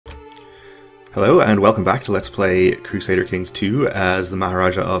Hello and welcome back to Let's Play Crusader Kings 2 as the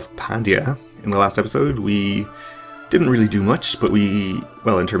Maharaja of Pandya. In the last episode we didn't really do much, but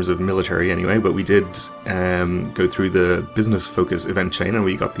well, in terms of military anyway, but we did go through the business focus event chain and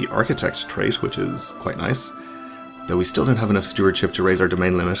we got the architect trait, which is quite nice. Though we still don't have enough stewardship to raise our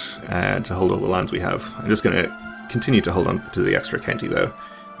domain limit to hold all the lands we have. I'm just going to continue to hold on to the extra county though.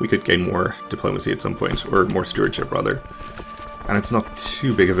 We could gain more diplomacy at some point, or more stewardship rather. And it's not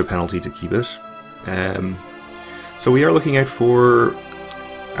too big of a penalty to keep it. So we are looking out for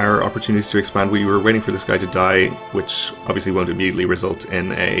our opportunities to expand. We were waiting for this guy to die, which obviously won't immediately result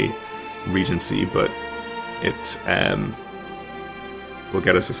in a regency, but it will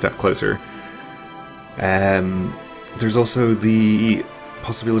get us a step closer. There's also the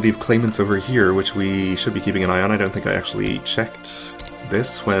possibility of claimants over here, which we should be keeping an eye on. I don't think I actually checked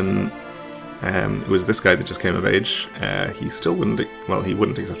this when it was this guy that just came of age. He still wouldn't, well, he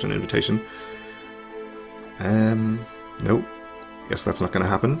wouldn't accept an invitation. Nope. Guess that's not going to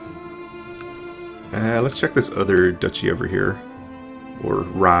happen. Let's check this other duchy over here. Or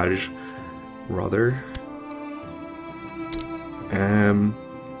Raj, rather.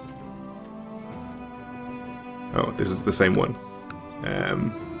 Oh, this is the same one.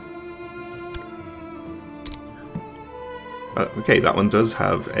 Okay, that one does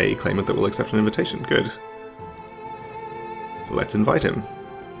have a claimant that will accept an invitation. Good. Let's invite him.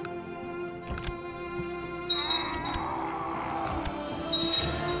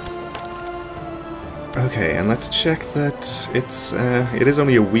 Okay, and let's check that it is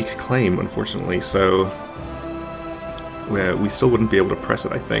only a weak claim, unfortunately, so we still wouldn't be able to press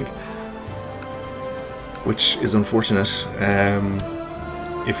it, I think. Which is unfortunate.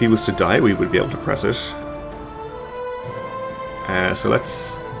 If he was to die, we would be able to press it. So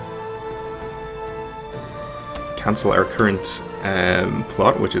let's cancel our current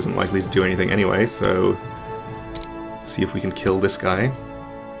plot, which isn't likely to do anything anyway, so see if we can kill this guy.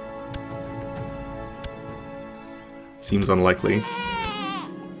 Seems unlikely.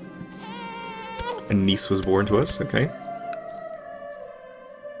 A niece was born to us, okay.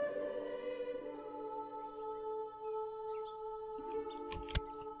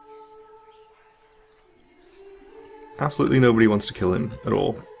 Absolutely nobody wants to kill him at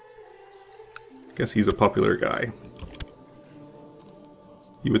all. Guess he's a popular guy.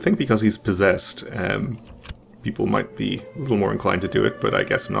 You would think because he's possessed, people might be a little more inclined to do it, but I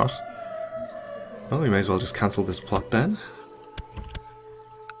guess not. Well, we may as well just cancel this plot then.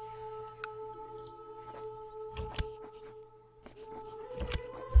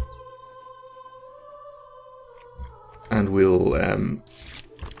 And we'll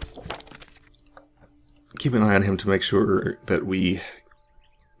keep an eye on him to make sure that we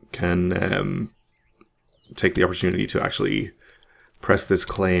can take the opportunity to actually press this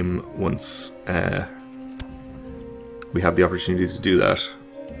claim once we have the opportunity to do that.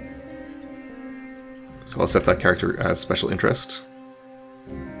 So I'll set that character as special interest.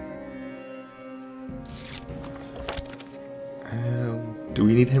 Do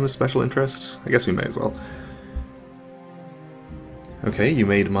we need him as special interest? I guess we may as well. Okay, you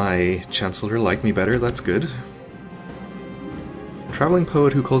made my Chancellor like me better, that's good. A traveling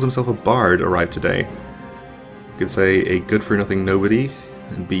poet who calls himself a bard arrived today. You could say a good-for-nothing nobody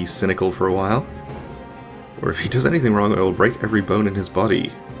and be cynical for a while. Or if he does anything wrong, I will break every bone in his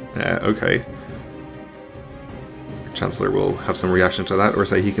body. Okay. Chancellor will have some reaction to that, or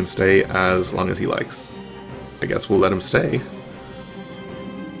say he can stay as long as he likes. I guess we'll let him stay.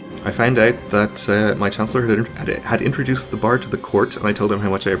 I found out that my Chancellor had introduced the bard to the court, and I told him how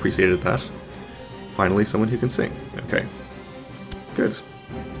much I appreciated that. Finally, someone who can sing. Okay. Good.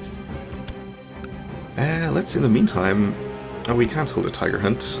 Let's, in the meantime... Oh, we can't hold a tiger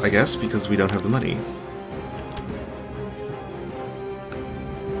hunt, I guess, because we don't have the money.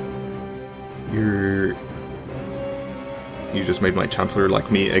 You just made my Chancellor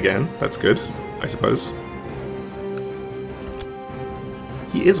like me again. That's good, I suppose.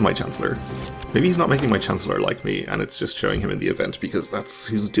 He is my Chancellor. Maybe he's not making my Chancellor like me, and it's just showing him in the event, because that's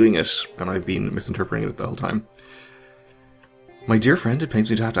who's doing it, and I've been misinterpreting it the whole time. My dear friend, it pains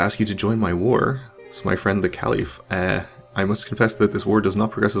me to have to ask you to join my war. It's my friend the Caliph. I must confess that this war does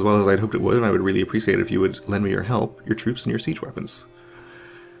not progress as well as I'd hoped it would, and I would really appreciate it if you would lend me your help, your troops, and your siege weapons.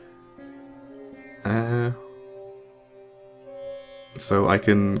 So I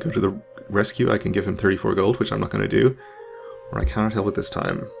can go to the rescue, I can give him 34 gold, which I'm not going to do. Or I cannot help it this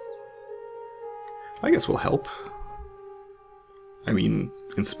time. I guess we'll help. I mean,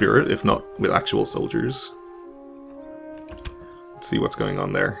 in spirit, if not with actual soldiers. Let's see what's going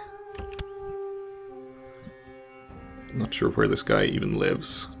on there. Not sure where this guy even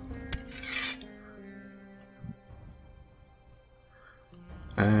lives.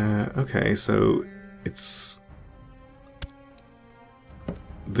 Okay, so it's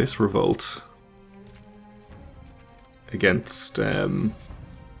this revolt against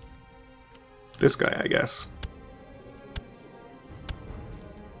this guy, I guess.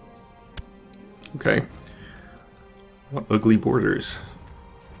 Okay. What ugly borders.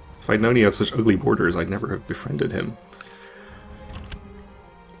 If I'd known he had such ugly borders, I'd never have befriended him.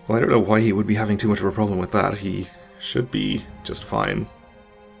 Well, I don't know why he would be having too much of a problem with that. He should be just fine.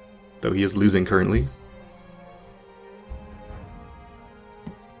 Though he is losing currently.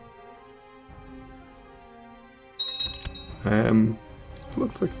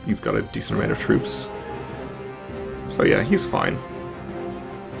 Looks like he's got a decent amount of troops. So yeah, he's fine.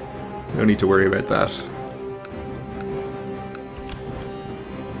 No need to worry about that.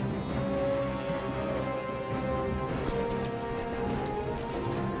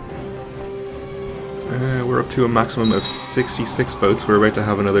 We're up to a maximum of 66 boats. We're about to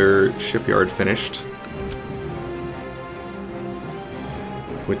have another shipyard finished,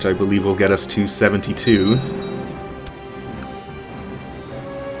 which I believe will get us to 72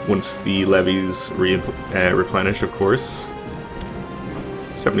 once the levies replenish, of course.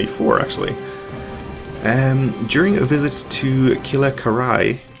 74, actually. During a visit to Kila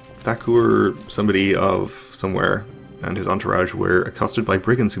Karai, Thakur, somebody of somewhere, and his entourage were accosted by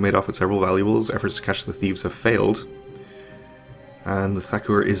brigands who made off with several valuables. Efforts to catch the thieves have failed. And the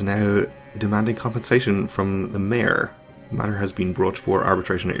Thakur is now demanding compensation from the mayor. The matter has been brought for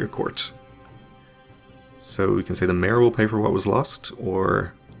arbitration at your court. So we can say the mayor will pay for what was lost,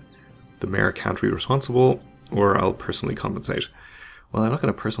 or the mayor can't be responsible, or I'll personally compensate. Well, I'm not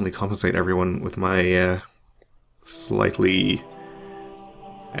going to personally compensate everyone with my slightly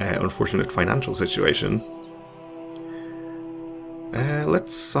unfortunate financial situation.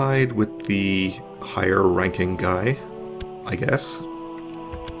 Let's side with the higher ranking guy, I guess.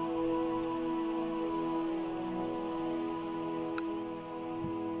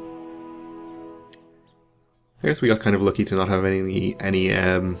 I guess we got kind of lucky to not have any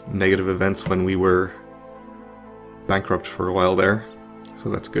negative events when we were bankrupt for a while there, so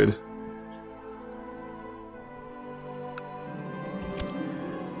that's good.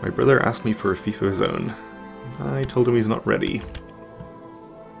 My brother asked me for a fief of his own. I told him he's not ready.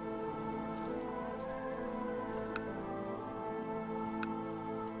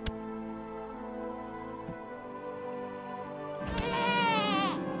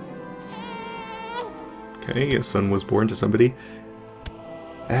 Okay, a son was born to somebody.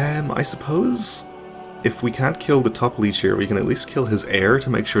 I suppose if we can't kill the top leech here, we can at least kill his heir to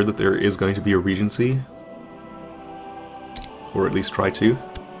make sure that there is going to be a regency. Or at least try to.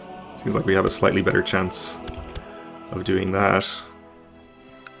 Seems like we have a slightly better chance of doing that.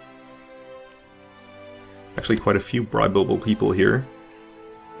 Actually, quite a few bribable people here.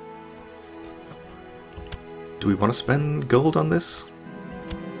 Do we want to spend gold on this?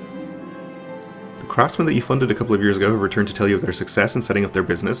 The craftsmen that you funded a couple of years ago have returned to tell you of their success in setting up their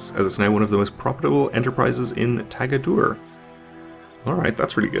business, as it's now one of the most profitable enterprises in Tagadur. Alright,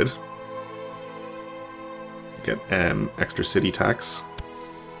 that's really good. Get extra city tax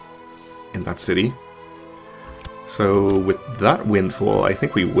in that city. So with that windfall, I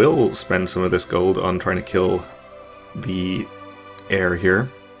think we will spend some of this gold on trying to kill the heir here.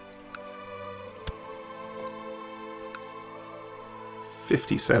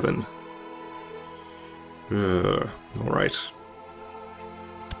 57. Alright.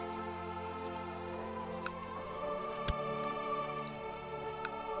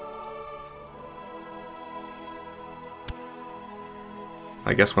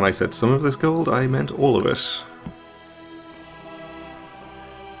 I guess when I said some of this gold, I meant all of it.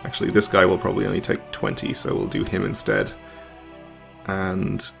 Actually, this guy will probably only take 20, so we'll do him instead.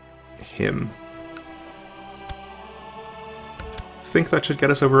 And him. Think that should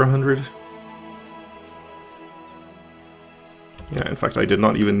get us over 100. Yeah, in fact, I did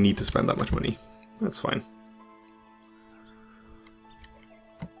not even need to spend that much money. That's fine.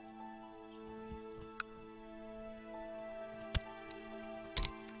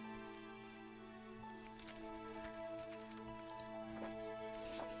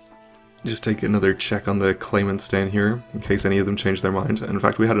 Just take another check on the claimants down here, in case any of them change their mind. And in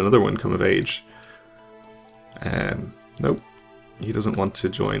fact, we had another one come of age. Nope. He doesn't want to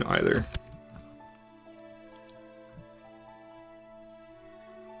join either.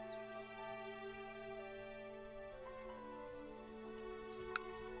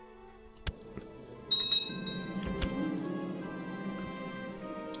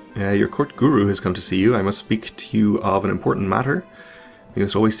 Your court guru has come to see you. I must speak to you of an important matter. You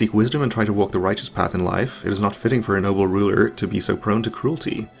must always seek wisdom and try to walk the righteous path in life. It is not fitting for a noble ruler to be so prone to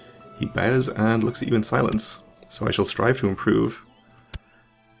cruelty. He bows and looks at you in silence. So I shall strive to improve.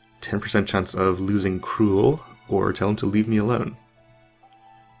 10% chance of losing cruel, or tell him to leave me alone.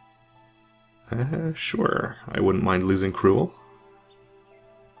 Sure. I wouldn't mind losing cruel.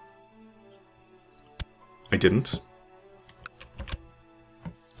 I didn't.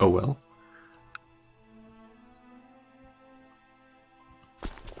 Oh well.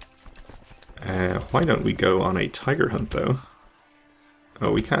 Why don't we go on a tiger hunt, though?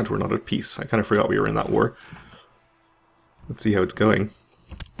 Oh, we can't. We're not at peace. I kind of forgot we were in that war. Let's see how it's going.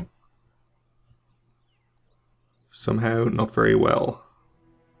 Somehow, not very well.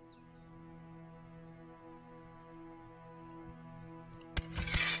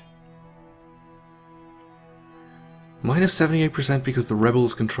 Minus 78% because the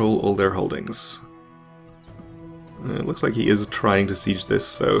rebels control all their holdings. It looks like he is trying to siege this,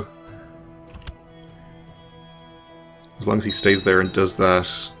 so... as long as he stays there and does that,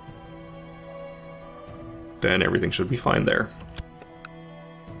 then everything should be fine there.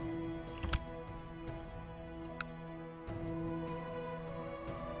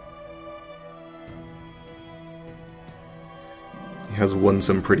 He has won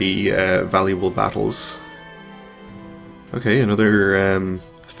some pretty valuable battles. Okay, another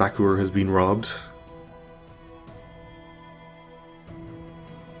Thakur has been robbed.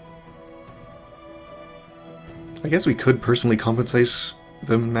 I guess we could personally compensate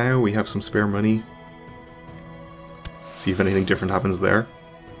them now. We have some spare money. See if anything different happens there.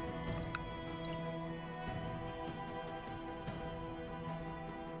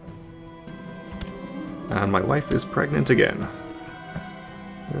 And my wife is pregnant again.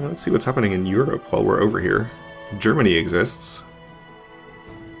 Let's see what's happening in Europe while we're over here. Germany exists,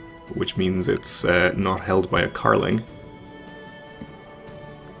 which means it's not held by a Carling.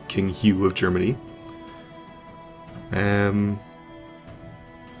 King Hugh of Germany.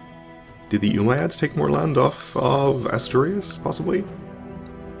 Did the Umayyads take more land off of Asturias, possibly?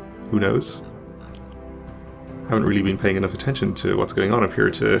 Who knows? Haven't really been paying enough attention to what's going on up here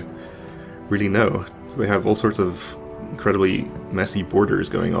to really know. So they have all sorts of incredibly messy borders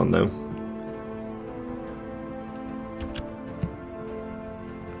going on, though.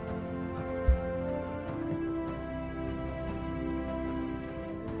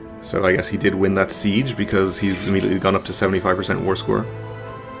 So I guess he did win that siege because he's immediately gone up to 75% war score.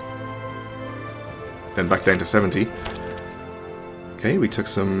 Then back down to 70. Okay, we took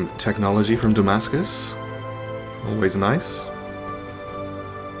some technology from Damascus. Always nice.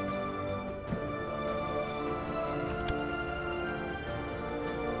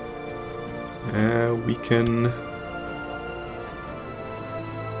 We can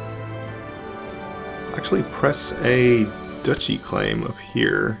actually press a duchy claim up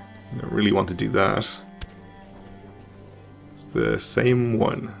here. I don't really want to do that. It's the same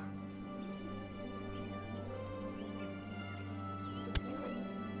one.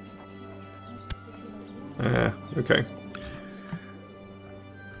 Okay.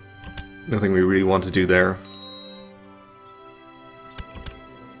 Nothing we really want to do there.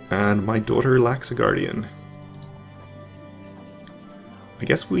 And my daughter lacks a guardian. I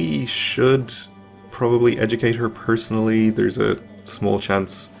guess we should probably educate her personally. There's a small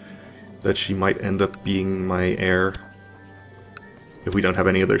chance that she might end up being my heir if we don't have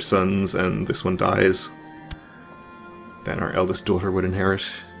any other sons and this one dies. Then our eldest daughter would inherit.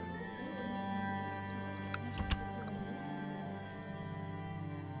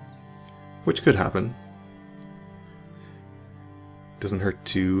 Which could happen. Doesn't hurt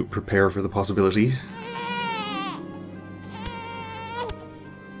to prepare for the possibility.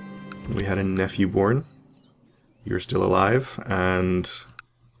 We had a nephew born. You're still alive, and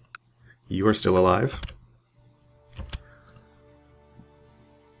you are still alive.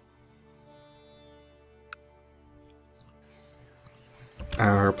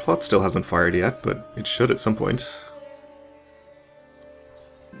 Our plot still hasn't fired yet, but it should at some point.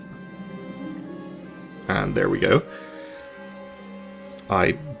 And there we go.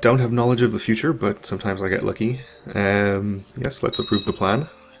 I don't have knowledge of the future, but sometimes I get lucky. Yes, let's approve the plan.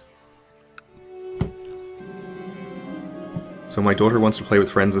 So my daughter wants to play with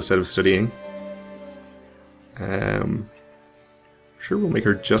friends instead of studying. Sure, we'll make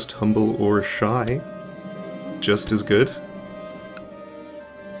her just humble or shy. Just as good.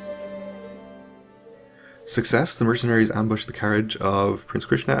 Success, the mercenaries ambushed the carriage of Prince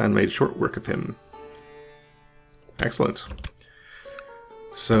Krishna and made short work of him. Excellent.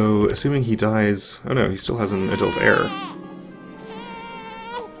 So, assuming he dies... oh no, he still has an adult heir.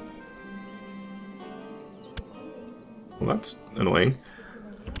 Well, that's annoying.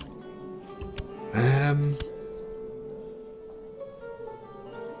 And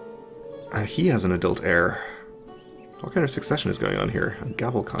he has an adult heir. What kind of succession is going on here? A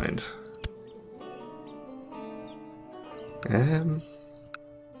gavel kind.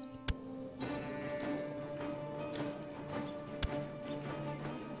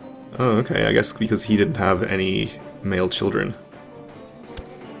 Oh, okay, I guess because he didn't have any male children.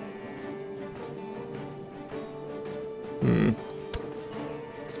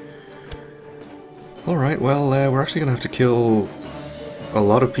 Alright, well, we're actually gonna have to kill a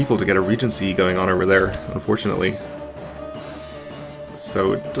lot of people to get a regency going on over there, unfortunately.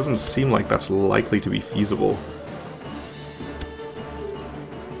 So it doesn't seem like that's likely to be feasible.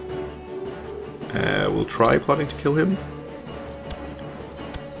 We'll try plotting to kill him.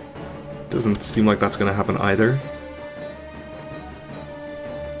 Doesn't seem like that's gonna happen either.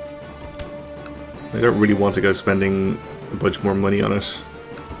 I don't really want to go spending a bunch more money on it.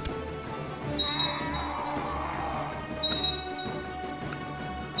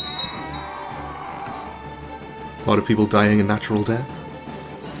 A lot of people dying a natural death.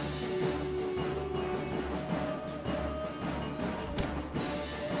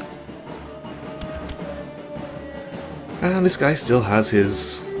 And this guy still has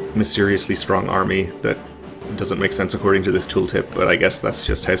his mysteriously strong army that doesn't make sense according to this tooltip, but I guess that's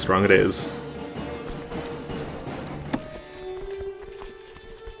just how strong it is.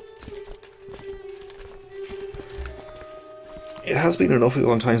 It has been an awfully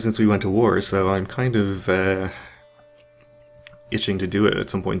long time since we went to war, so I'm kind of itching to do it at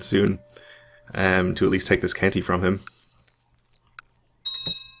some point soon, to at least take this county from him.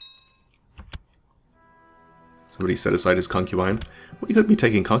 Somebody set aside his concubine. We could be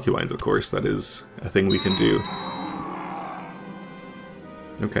taking concubines, of course. That is a thing we can do.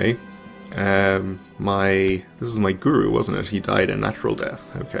 Okay. This is my guru, wasn't it? He died a natural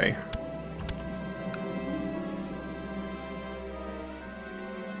death. Okay.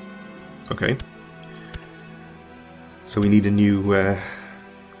 Okay. So we need a new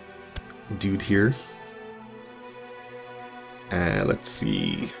dude here. Let's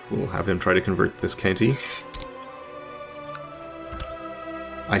see. We'll have him try to convert this county,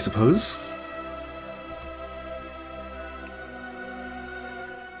 I suppose.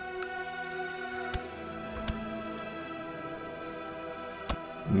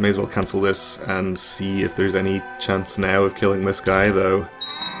 May as well cancel this and see if there's any chance now of killing this guy, though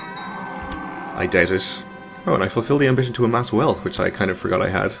I doubt it. Oh, and I fulfilled the ambition to amass wealth, which I kind of forgot I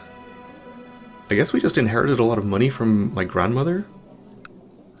had. I guess we just inherited a lot of money from my grandmother,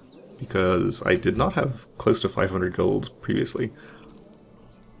 because I did not have close to 500 gold previously.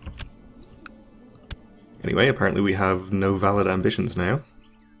 Anyway, apparently we have no valid ambitions now,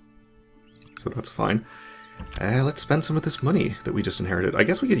 so that's fine. Let's spend some of this money that we just inherited. I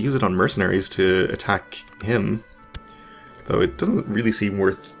guess we could use it on mercenaries to attack him, though it doesn't really seem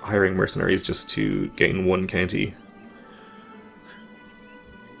worth hiring mercenaries just to gain one county.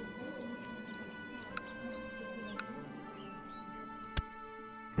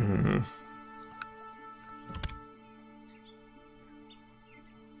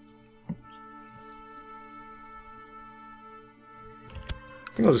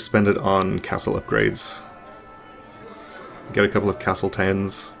 I think I'll just spend it on castle upgrades. Get a couple of castle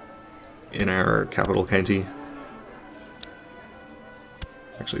towns in our capital county.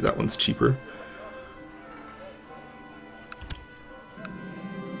 Actually, that one's cheaper.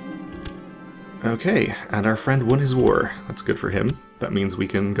 Okay, and our friend won his war. That's good for him. That means we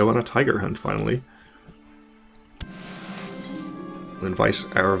can go on a tiger hunt, finally. We'll invite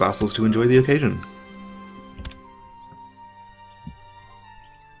our vassals to enjoy the occasion.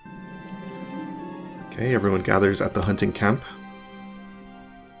 Okay, everyone gathers at the hunting camp.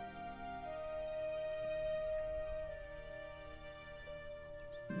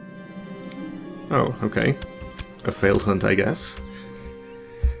 Oh, okay. A failed hunt, I guess.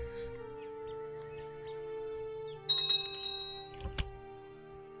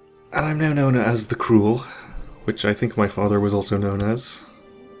 And I'm now known as the Cruel, which I think my father was also known as.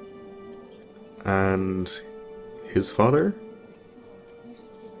 And his father?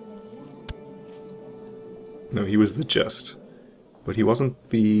 No, he was the Just. But he wasn't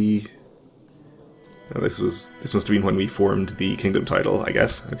the... No, this must have been when we formed the kingdom title, I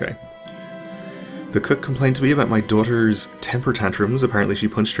guess. Okay. The cook complained to me about my daughter's temper tantrums. Apparently she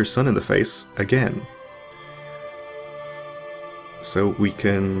punched her son in the face again. So we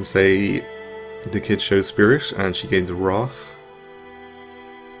can say the kid shows spirit and she gains wrath.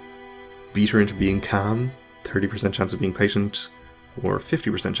 Beat her into being calm. 30% chance of being patient. Or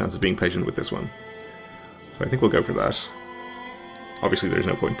 50% chance of being patient with this one. So I think we'll go for that. Obviously there's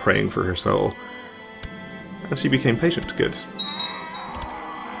no point praying for her soul. And she became patient. Good.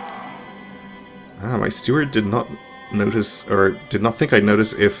 Ah, my steward did not notice, or did not think I'd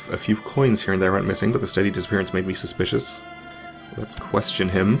notice if a few coins here and there went missing, but the steady disappearance made me suspicious. Let's question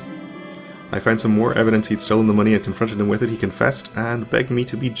him. I found some more evidence he'd stolen the money and confronted him with it. He confessed and begged me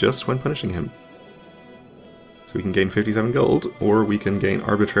to be just when punishing him. So we can gain 57 gold, or we can gain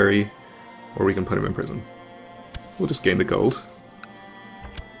arbitrary, or we can put him in prison. We'll just gain the gold.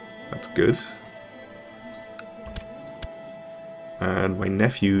 That's good. And my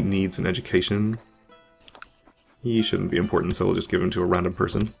nephew needs an education. He shouldn't be important, so we'll just give him to a random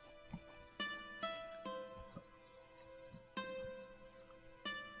person.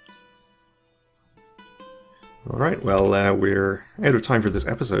 Alright, well, we're out of time for this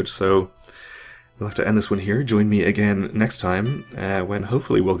episode, so we'll have to end this one here. Join me again next time, when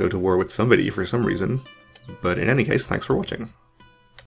hopefully we'll go to war with somebody for some reason. But in any case, thanks for watching.